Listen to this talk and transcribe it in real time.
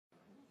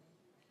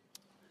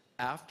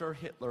After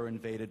Hitler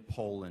invaded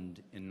Poland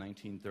in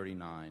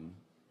 1939,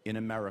 in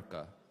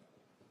America,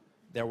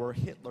 there were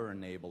Hitler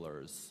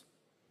enablers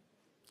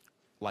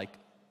like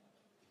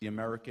the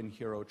American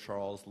hero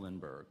Charles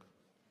Lindbergh,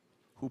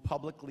 who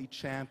publicly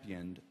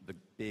championed the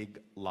big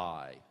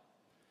lie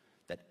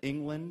that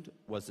England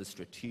was a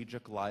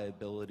strategic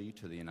liability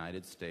to the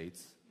United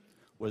States,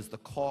 was the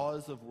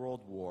cause of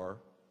World War,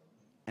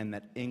 and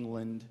that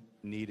England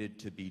needed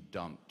to be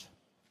dumped.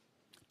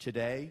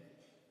 Today,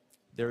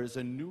 there is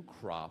a new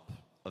crop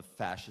of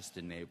fascist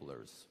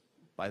enablers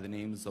by the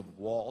names of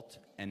Walt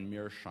and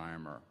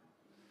Mearsheimer.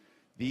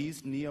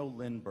 These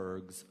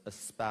neo-Lindberghs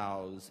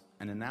espouse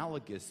an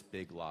analogous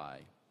big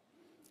lie,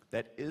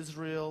 that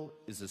Israel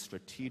is a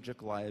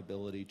strategic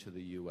liability to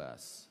the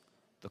U.S.,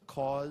 the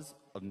cause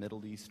of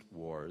Middle East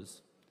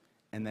wars,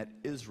 and that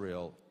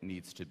Israel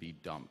needs to be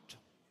dumped.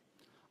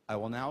 I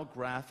will now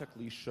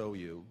graphically show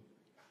you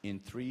in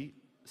 3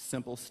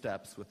 simple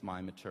steps with my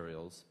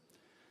materials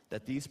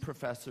that these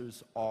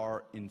professors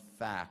are, in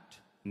fact,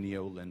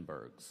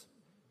 neo-Lindberghs.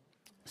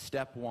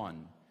 Step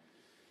 1,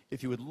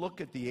 if you would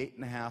look at the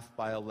 8.5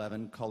 by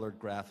 11 colored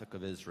graphic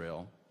of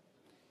Israel,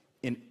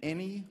 in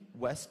any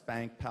West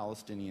Bank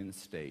Palestinian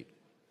state,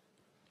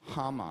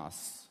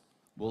 Hamas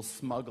will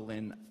smuggle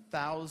in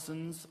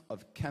thousands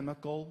of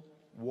chemical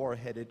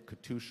warheaded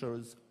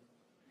Katyushas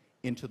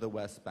into the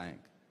West Bank.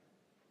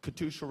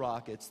 Katyusha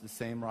rockets, the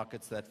same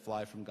rockets that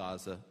fly from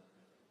Gaza,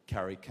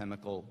 carry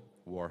chemical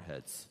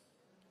warheads.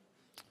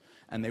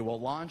 And they will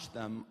launch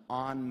them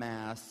en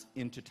masse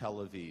into Tel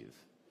Aviv.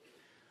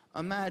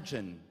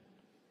 Imagine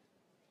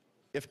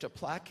if, to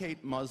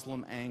placate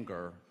Muslim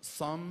anger,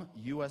 some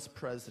US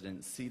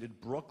president ceded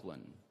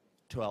Brooklyn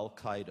to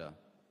Al-Qaeda,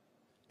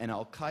 and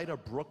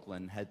Al-Qaeda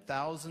Brooklyn had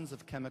thousands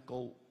of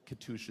chemical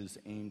Katyushas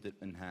aimed at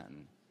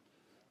Manhattan.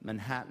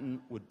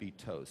 Manhattan would be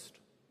toast.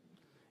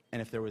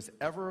 And if there was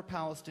ever a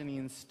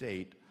Palestinian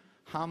state,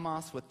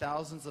 Hamas with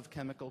thousands of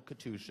chemical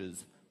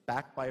Katyushas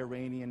backed by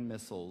Iranian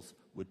missiles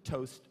would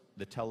toast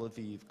the Tel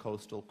Aviv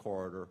coastal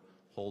corridor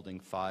holding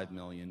 5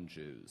 million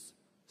Jews.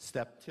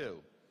 Step 2.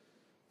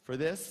 For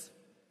this,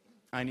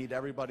 I need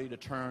everybody to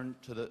turn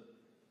to the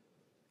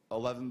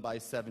 11 by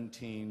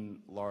 17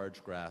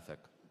 large graphic.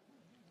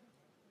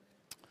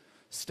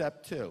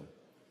 Step 2.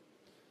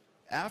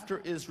 After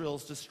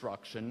Israel's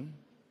destruction,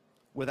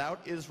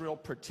 without Israel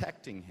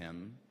protecting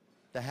him,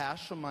 the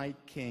Hashemite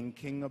king,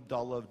 King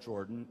Abdullah of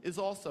Jordan, is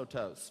also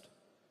toast.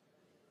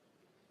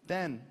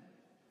 Then,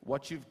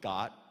 what you've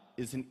got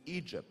is an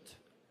Egypt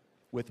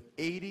with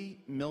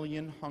 80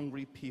 million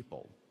hungry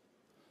people,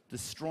 the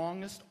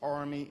strongest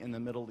army in the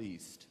Middle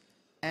East,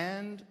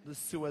 and the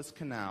Suez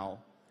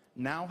Canal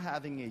now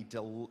having a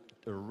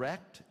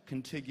direct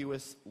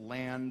contiguous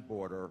land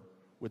border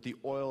with the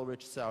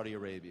oil-rich Saudi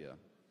Arabia.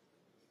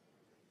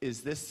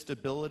 Is this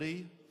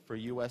stability for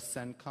U.S.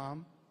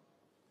 CENTCOM?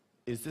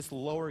 Is this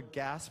lower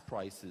gas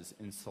prices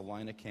in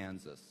Salina,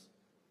 Kansas?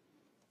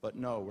 But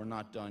no, we're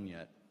not done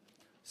yet.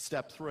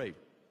 Step 3.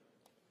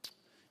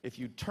 If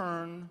you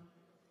turn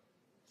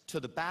to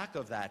the back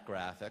of that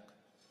graphic,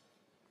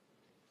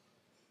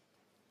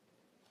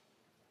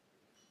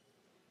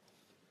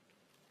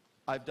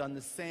 I've done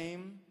the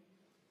same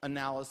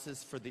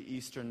analysis for the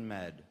Eastern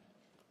Med.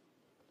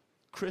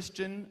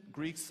 Christian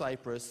Greek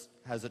Cyprus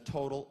has a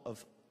total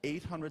of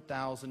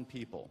 800,000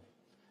 people,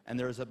 and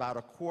there is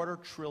about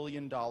 $250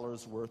 billion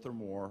worth or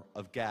more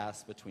of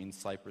gas between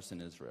Cyprus and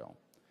Israel.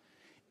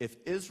 If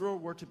Israel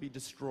were to be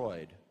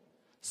destroyed,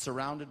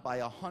 surrounded by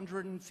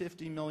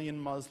 150 million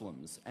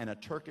Muslims and a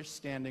Turkish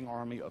standing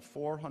army of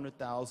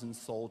 400,000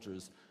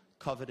 soldiers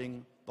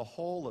coveting the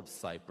whole of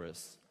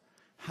Cyprus,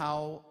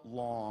 how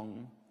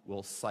long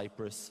will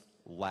Cyprus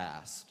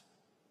last?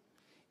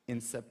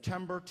 In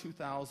September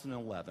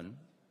 2011,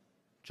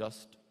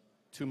 just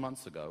 2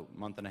 months ago, a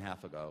month and a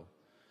half ago,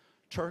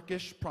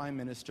 Turkish Prime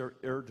Minister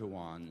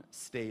Erdogan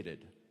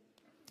stated,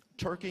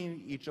 Turkey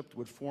and Egypt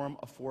would form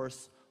a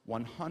force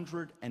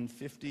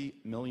 150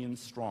 million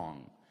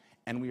strong,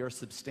 and we are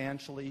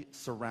substantially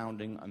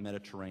surrounding a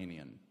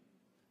Mediterranean.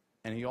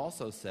 And he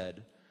also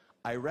said,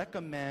 I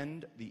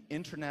recommend the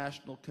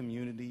international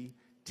community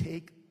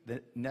take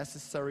the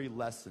necessary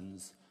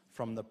lessons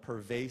from the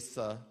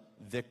Pervasive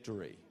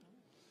victory.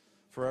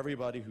 For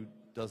everybody who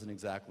doesn't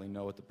exactly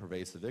know what the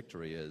Pervasive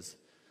victory is,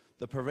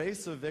 the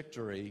Pervasive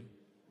victory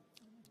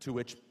to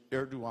which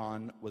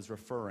Erdogan was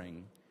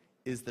referring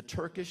is the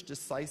Turkish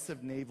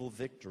decisive naval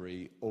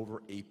victory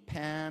over a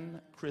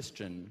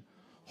pan-Christian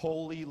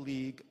Holy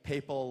League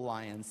Papal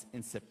Alliance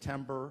in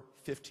September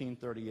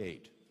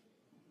 1538.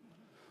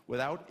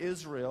 Without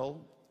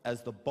Israel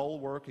as the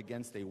bulwark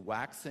against a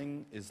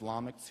waxing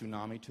Islamic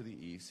tsunami to the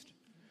east,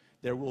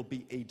 there will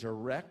be a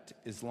direct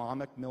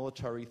Islamic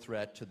military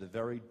threat to the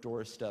very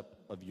doorstep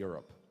of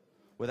Europe.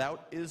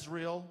 Without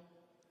Israel,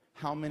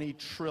 how many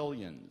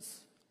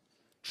trillions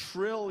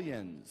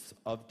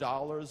of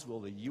dollars will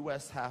the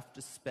U.S. have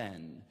to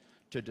spend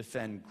to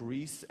defend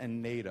Greece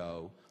and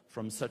NATO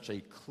from such a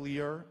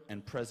clear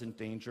and present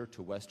danger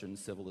to Western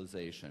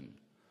civilization?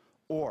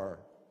 Or,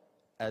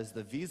 as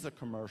the Visa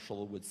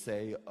commercial would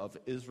say of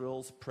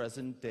Israel's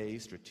present-day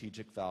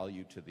strategic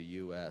value to the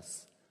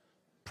U.S.,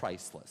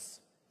 priceless.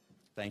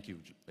 Thank you,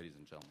 ladies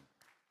and gentlemen.